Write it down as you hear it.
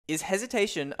Is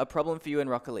hesitation a problem for you in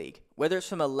Rocket League? Whether it's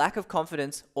from a lack of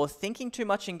confidence or thinking too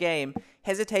much in game,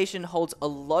 hesitation holds a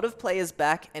lot of players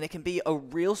back and it can be a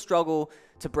real struggle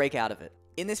to break out of it.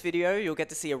 In this video, you'll get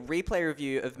to see a replay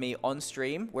review of me on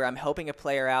stream where I'm helping a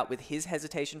player out with his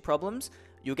hesitation problems.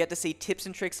 You'll get to see tips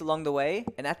and tricks along the way,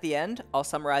 and at the end, I'll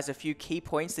summarize a few key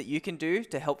points that you can do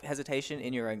to help hesitation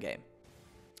in your own game.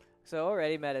 So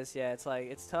already metas, yeah,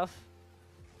 it's tough.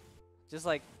 Just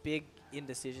like big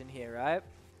indecision here, right?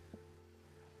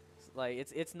 Like,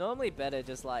 it's normally better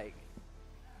just like,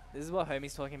 this is what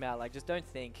Homie's talking about, like, just don't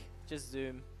think, just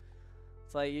zoom.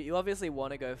 It's like, you obviously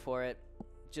want to go for it,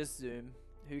 just zoom,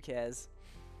 who cares?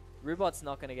 Rubot's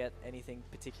not going to get anything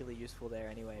particularly useful there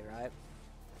anyway, right?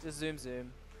 Just zoom,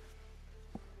 zoom.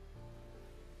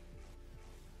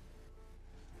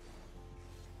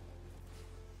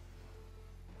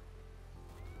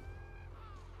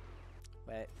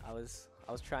 Wait, I was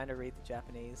trying to read the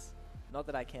Japanese. Not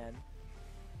that I can.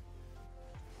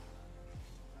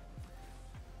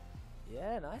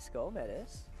 Yeah, nice goal,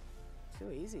 Metis.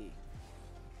 Too easy.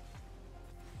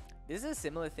 This is a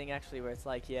similar thing actually where it's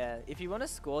like, yeah, if you want to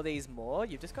score these more,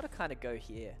 you've just got to kind of go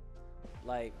here.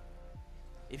 Like,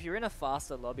 if you're in a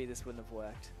faster lobby, this wouldn't have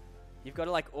worked. You've got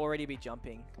to like already be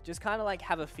jumping. Just kind of like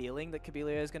have a feeling that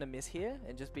Kabilio is going to miss here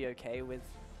and just be okay with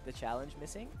the challenge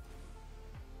missing.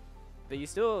 But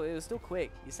it was still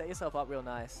quick. You set yourself up real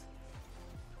nice.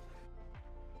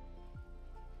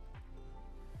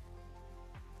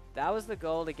 That was the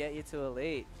goal to get you to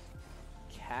Elite.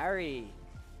 Carry.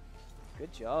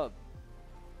 Good job.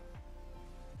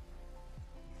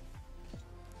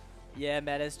 Yeah,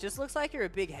 Metis, just looks like you're a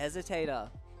big hesitator.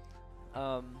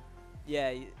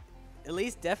 Yeah, at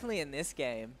least definitely in this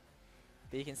game.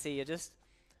 But you can see you're just,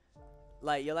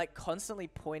 like, you're like constantly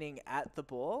pointing at the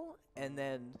ball and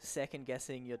then second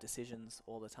guessing your decisions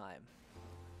all the time.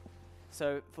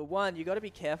 So for one, you got to be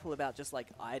careful about just like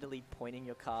idly pointing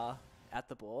your car at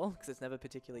the ball, because it's never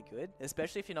particularly good,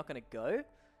 especially if you're not going to go.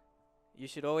 You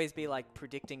should always be like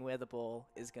predicting where the ball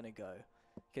is going to go,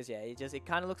 because yeah, it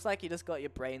kind of looks like you just got your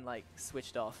brain like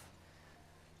switched off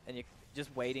and you're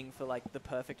just waiting for like the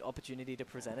perfect opportunity to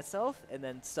present itself, and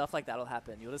then stuff like that will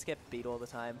happen. You'll just get beat all the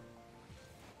time.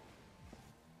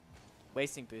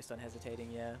 Wasting boost on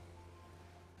hesitating, yeah.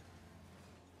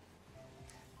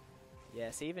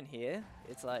 Yeah, see, even here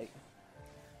it's like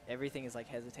everything is like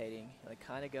hesitating, like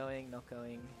kind of going, not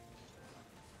going.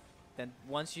 Then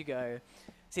once you go,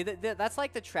 see that's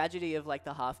like the tragedy of like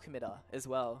the half committer as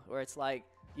well, where it's like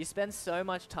you spend so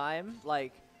much time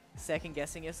like second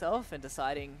guessing yourself and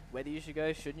deciding whether you should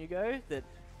go, shouldn't you go, that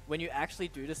when you actually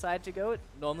do decide to go, it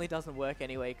normally doesn't work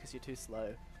anyway because you're too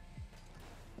slow.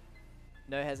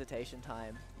 No hesitation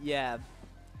time. Yeah,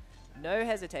 no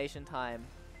hesitation time.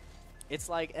 It's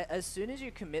like, as soon as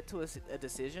you commit to a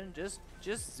decision,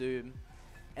 just zoom.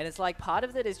 And it's like, part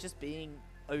of it is just being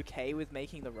okay with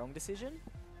making the wrong decision.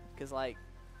 Because like,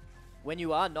 when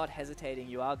you are not hesitating,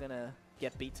 you are going to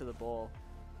get beat to the ball.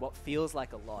 What feels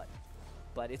like a lot.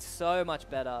 But it's so much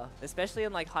better, especially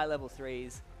in like high level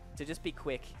 3s, to just be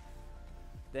quick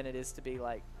than it is to be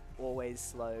like always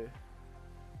slow.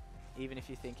 Even if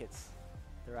you think it's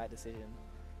the right decision.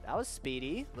 That was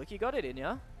speedy. Look, you got it in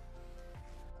ya.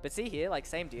 But see here, like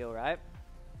same deal, right?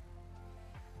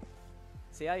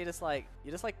 See how you're just like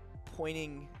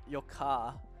pointing your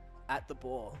car at the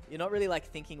ball. You're not really like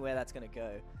thinking where that's gonna go.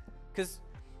 Because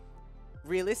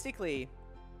realistically,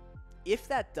 if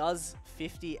that does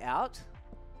 50 out,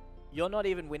 you're not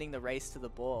even winning the race to the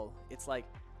ball. It's like,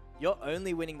 you're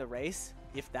only winning the race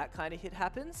if that kind of hit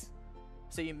happens.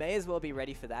 So you may as well be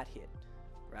ready for that hit,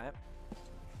 right?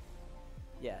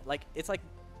 Yeah, like, it's like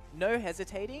no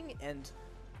hesitating and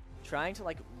trying to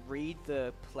like read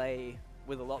the play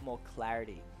with a lot more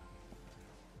clarity,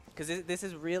 because this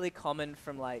is really common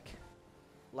from like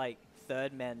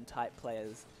third men type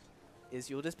players, is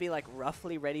you'll just be like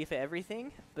roughly ready for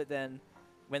everything, but then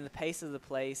when the pace of the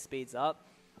play speeds up,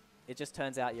 it just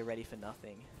turns out you're ready for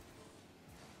nothing.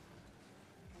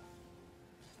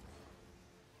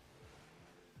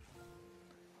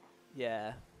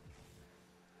 Yeah,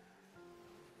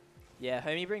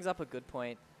 Homie brings up a good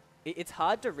point. It's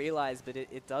hard to realize, but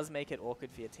it does make it awkward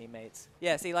for your teammates.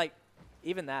 Yeah, see, like,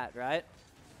 even that, right?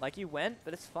 Like, you went,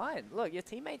 but it's fine. Look, your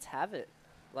teammates have it.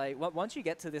 Like, once you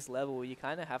get to this level, you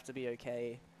kind of have to be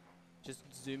okay just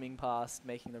zooming past,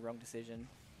 making the wrong decision.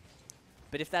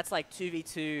 But if that's like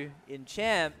 2v2 in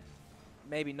champ,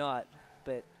 maybe not.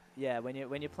 But yeah, when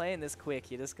you're playing this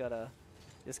quick, you just gotta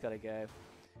go.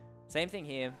 Same thing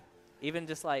here. Even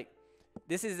just like,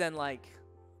 this is then like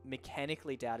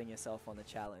mechanically doubting yourself on the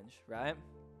challenge, right?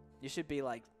 You should be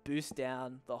like boost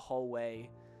down the whole way,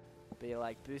 Be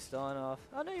like, boost on, off.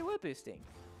 Oh no, you were boosting.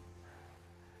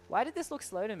 Why did this look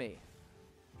slow to me?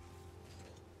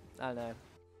 I don't know.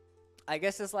 I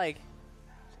guess it's like,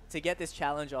 to get this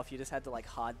challenge off, you just had to like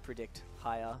hard predict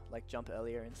higher, like jump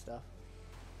earlier and stuff.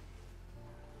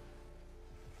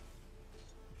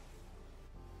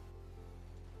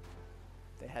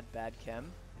 They had bad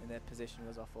chem and their position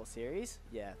was off all series.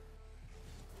 Yeah.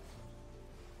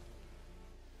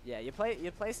 Yeah, your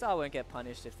play style won't get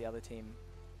punished if the other team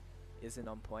isn't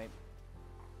on point.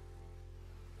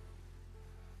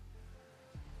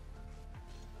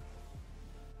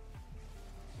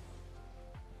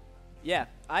 Yeah,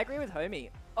 I agree with Homie.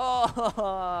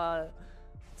 Oh,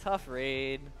 tough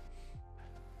read.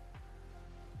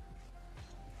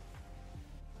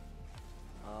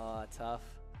 Oh, tough.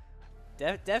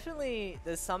 Definitely,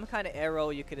 there's some kind of air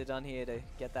roll you could have done here to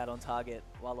get that on target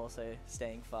while also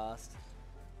staying fast.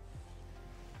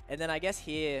 And then I guess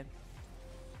here,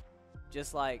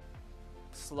 just like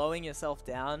slowing yourself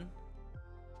down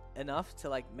enough to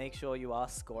like make sure you are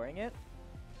scoring it.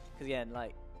 Because again,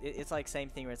 like it's like same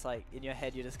thing where it's like in your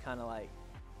head you're just kind of like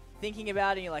thinking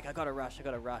about it and you're like, I gotta rush.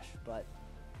 But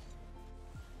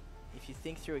if you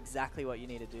think through exactly what you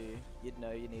need to do, you'd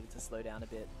know you needed to slow down a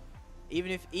bit.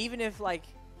 Even if like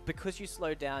because you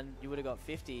slowed down, you would have got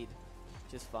 50'd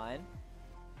just fine.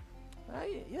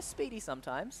 You're speedy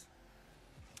sometimes.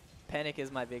 Panic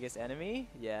is my biggest enemy.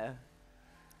 Yeah.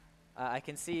 I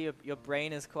can see your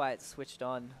brain is quite switched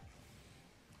on,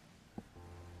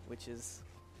 which is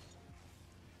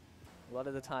a lot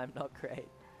of the time not great.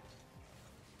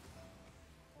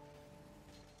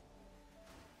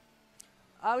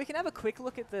 We can have a quick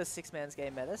look at the 6-man's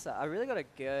game meta. So I really got to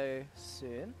go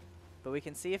soon, but we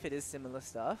can see if it is similar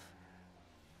stuff.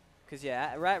 Because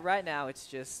yeah, right now it's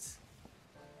just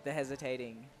the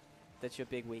hesitating that's your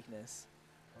big weakness.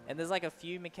 And there's like a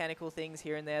few mechanical things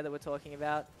here and there that we're talking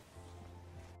about.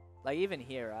 Like even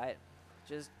here, right?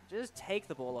 Just take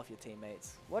the ball off your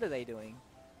teammates. What are they doing?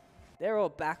 They're all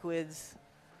backwards.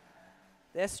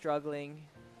 They're struggling.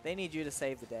 They need you to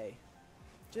save the day.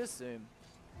 Just zoom.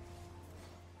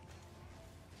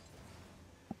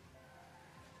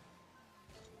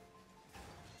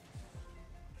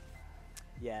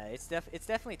 Yeah, it's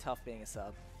definitely tough being a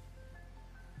sub.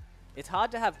 It's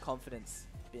hard to have confidence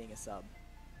being a sub.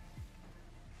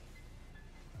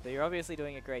 But you're obviously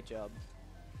doing a great job.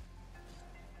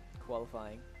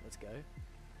 Qualifying. Let's go.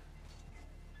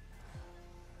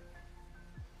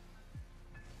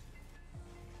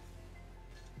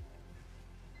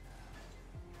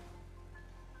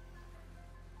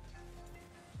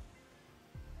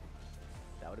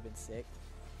 That would have been sick.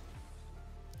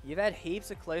 You've had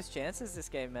heaps of close chances this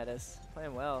game, Metis.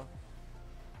 Playing well.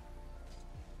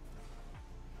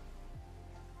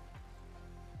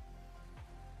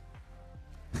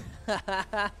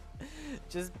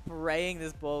 Just praying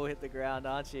this ball will hit the ground,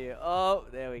 aren't you? Oh,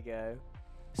 there we go.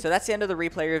 So that's the end of the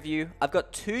replay review. I've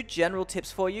got 2 general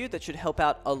tips for you that should help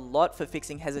out a lot for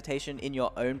fixing hesitation in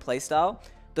your own playstyle.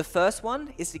 The first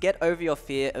one is to get over your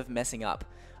fear of messing up.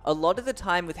 A lot of the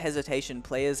time with hesitation,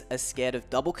 players are scared of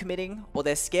double committing or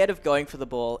they're scared of going for the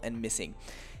ball and missing.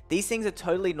 These things are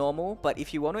totally normal, but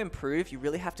if you want to improve, you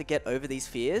really have to get over these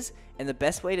fears, and the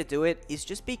best way to do it is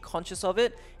just be conscious of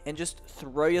it and just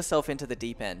throw yourself into the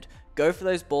deep end. Go for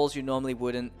those balls you normally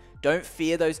wouldn't. Don't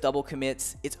fear those double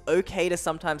commits. It's okay to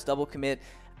sometimes double commit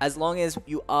as long as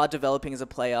you are developing as a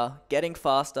player, getting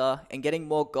faster, and getting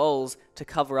more goals to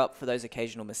cover up for those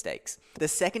occasional mistakes. The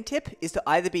second tip is to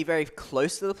either be very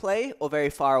close to the play or very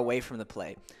far away from the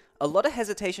play. A lot of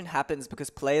hesitation happens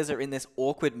because players are in this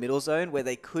awkward middle zone where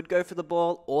they could go for the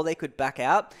ball or they could back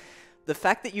out. The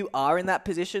fact that you are in that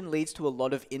position leads to a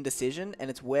lot of indecision,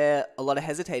 and it's where a lot of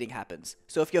hesitating happens.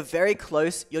 So if you're very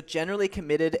close, you're generally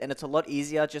committed and it's a lot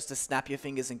easier just to snap your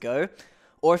fingers and go.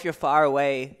 Or if you're far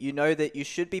away, you know that you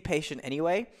should be patient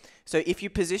anyway. So if you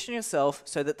position yourself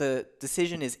so that the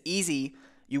decision is easy,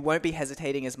 you won't be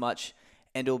hesitating as much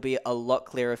and it'll be a lot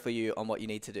clearer for you on what you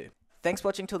need to do. Thanks for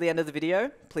watching till the end of the video.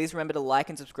 Please remember to like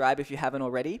and subscribe if you haven't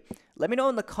already. Let me know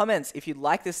in the comments if you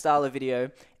like this style of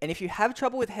video, and if you have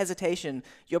trouble with hesitation,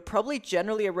 you're probably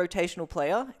generally a rotational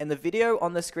player, and the video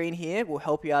on the screen here will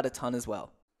help you out a ton as well.